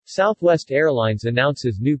Southwest Airlines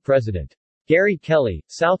announces new president. Gary Kelly,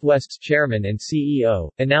 Southwest's chairman and CEO,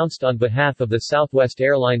 announced on behalf of the Southwest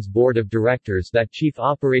Airlines Board of Directors that Chief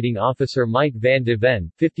Operating Officer Mike Van de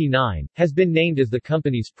Ven, 59, has been named as the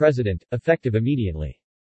company's president, effective immediately.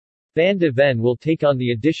 Van de Ven will take on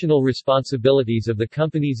the additional responsibilities of the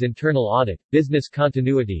company's internal audit, business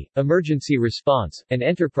continuity, emergency response, and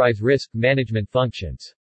enterprise risk management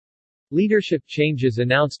functions. Leadership changes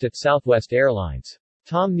announced at Southwest Airlines.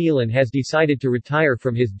 Tom Nealon has decided to retire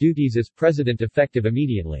from his duties as president effective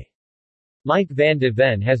immediately. Mike Van de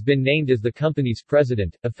Ven has been named as the company's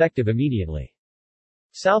president, effective immediately.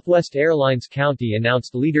 Southwest Airlines County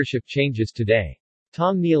announced leadership changes today.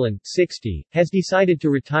 Tom Nealon, 60, has decided to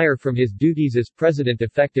retire from his duties as president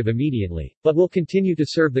effective immediately, but will continue to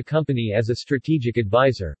serve the company as a strategic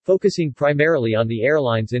advisor, focusing primarily on the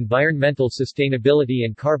airline's environmental sustainability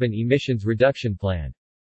and carbon emissions reduction plan.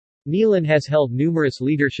 Nealon has held numerous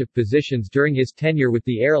leadership positions during his tenure with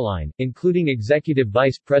the airline, including Executive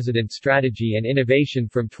Vice President Strategy and Innovation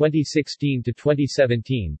from 2016 to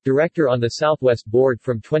 2017, Director on the Southwest Board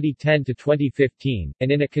from 2010 to 2015,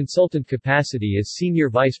 and in a consultant capacity as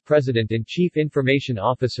Senior Vice President and Chief Information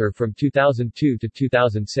Officer from 2002 to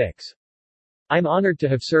 2006. I'm honored to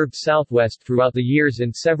have served Southwest throughout the years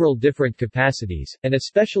in several different capacities, and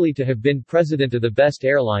especially to have been president of the best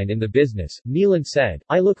airline in the business, Nealon said.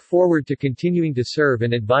 I look forward to continuing to serve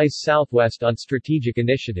and advise Southwest on strategic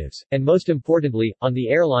initiatives, and most importantly, on the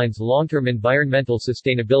airline's long-term environmental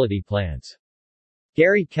sustainability plans.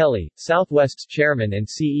 Gary Kelly, Southwest's chairman and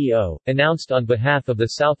CEO, announced on behalf of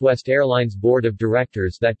the Southwest Airlines Board of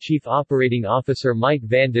Directors that Chief Operating Officer Mike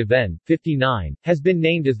Van de Ven, 59, has been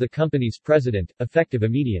named as the company's president, effective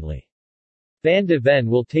immediately. Van de Ven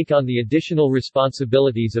will take on the additional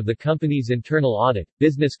responsibilities of the company's internal audit,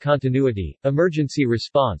 business continuity, emergency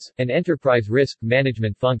response, and enterprise risk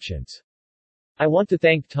management functions. I want to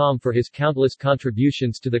thank Tom for his countless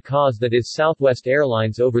contributions to the cause that is Southwest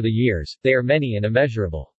Airlines over the years. They are many and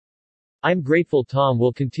immeasurable. I'm grateful Tom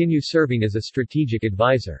will continue serving as a strategic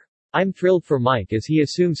advisor. I'm thrilled for Mike as he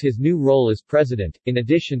assumes his new role as president, in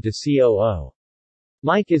addition to COO.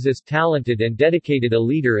 Mike is as talented and dedicated a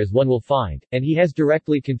leader as one will find, and he has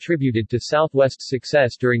directly contributed to Southwest's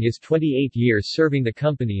success during his 28 years serving the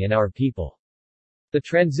company and our people. The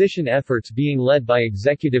transition efforts being led by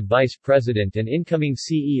Executive Vice President and incoming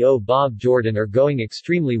CEO Bob Jordan are going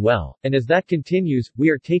extremely well, and as that continues, we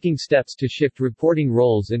are taking steps to shift reporting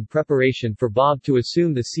roles in preparation for Bob to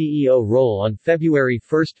assume the CEO role on February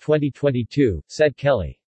 1, 2022, said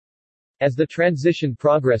Kelly. As the transition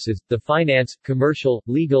progresses, the finance, commercial,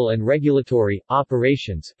 legal and regulatory,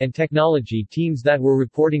 operations, and technology teams that were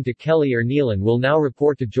reporting to Kelly or Nealon will now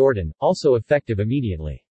report to Jordan, also effective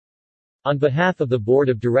immediately. On behalf of the Board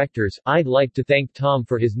of Directors, I'd like to thank Tom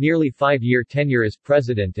for his nearly 5-year tenure as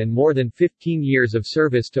president and more than 15 years of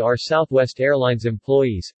service to our Southwest Airlines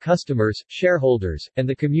employees, customers, shareholders, and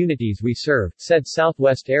the communities we serve, said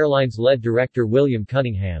Southwest Airlines-led Director William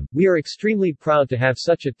Cunningham. We are extremely proud to have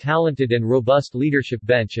such a talented and robust leadership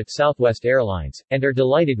bench at Southwest Airlines, and are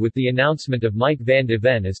delighted with the announcement of Mike Van de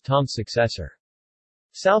Ven as Tom's successor.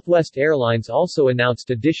 Southwest Airlines also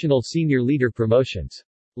announced additional senior leader promotions.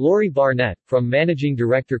 Lori Barnett, from Managing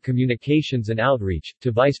Director Communications and Outreach,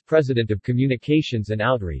 to Vice President of Communications and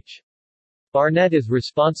Outreach. Barnett is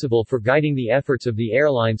responsible for guiding the efforts of the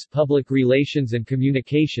airline's public relations and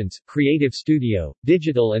communications, creative studio,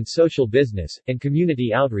 digital and social business, and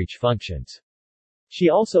community outreach functions. She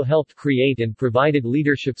also helped create and provided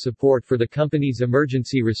leadership support for the company's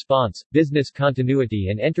emergency response, business continuity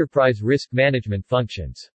and enterprise risk management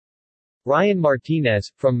functions. Ryan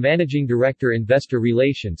Martinez, from Managing Director Investor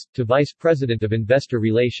Relations, to Vice President of Investor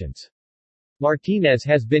Relations. Martinez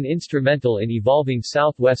has been instrumental in evolving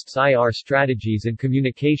Southwest's IR strategies and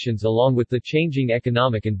communications along with the changing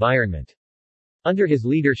economic environment. Under his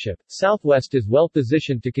leadership, Southwest is well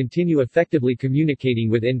positioned to continue effectively communicating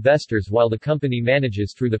with investors while the company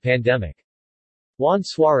manages through the pandemic. Juan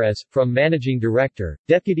Suarez, from Managing Director,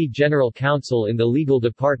 Deputy General Counsel in the Legal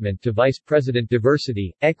Department to Vice President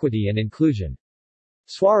Diversity, Equity and Inclusion.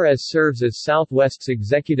 Suarez serves as Southwest's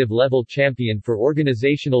executive-level champion for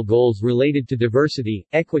organizational goals related to diversity,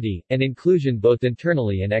 equity, and inclusion both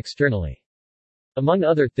internally and externally. Among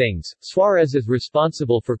other things, Suarez is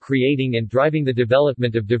responsible for creating and driving the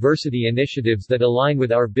development of diversity initiatives that align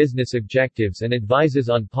with our business objectives and advises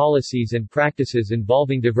on policies and practices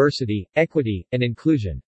involving diversity, equity, and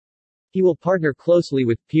inclusion. He will partner closely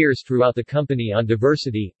with peers throughout the company on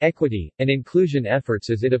diversity, equity, and inclusion efforts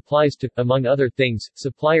as it applies to, among other things,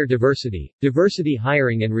 supplier diversity, diversity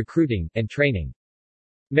hiring and recruiting, and training.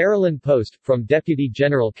 Marilyn Post, from Deputy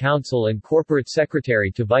General Counsel and Corporate Secretary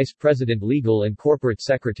to Vice President Legal and Corporate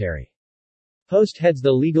Secretary. Post heads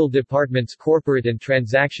the Legal Department's Corporate and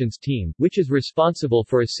Transactions team, which is responsible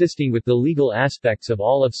for assisting with the legal aspects of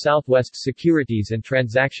all of Southwest's securities and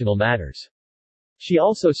transactional matters. She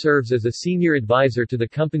also serves as a senior advisor to the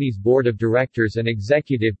company's board of directors and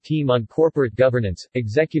executive team on corporate governance,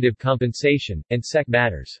 executive compensation, and SEC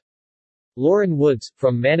matters. Lauren Woods,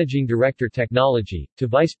 from Managing Director Technology, to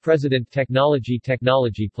Vice President Technology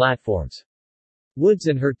Platforms. Woods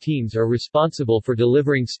and her teams are responsible for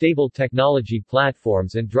delivering stable technology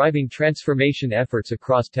platforms and driving transformation efforts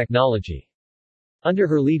across technology. Under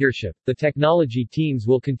her leadership, the technology teams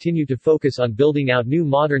will continue to focus on building out new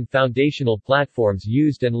modern foundational platforms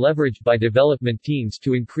used and leveraged by development teams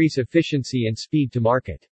to increase efficiency and speed to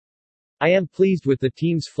market. I am pleased with the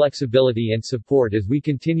team's flexibility and support as we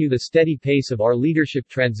continue the steady pace of our leadership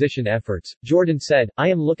transition efforts, Jordan said. I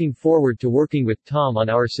am looking forward to working with Tom on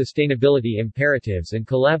our sustainability imperatives and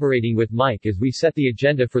collaborating with Mike as we set the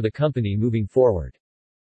agenda for the company moving forward.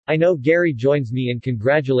 I know Gary joins me in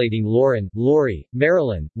congratulating Lauren, Lori,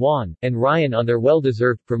 Marilyn, Juan, and Ryan on their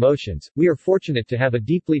well-deserved promotions. We are fortunate to have a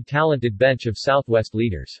deeply talented bench of Southwest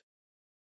leaders.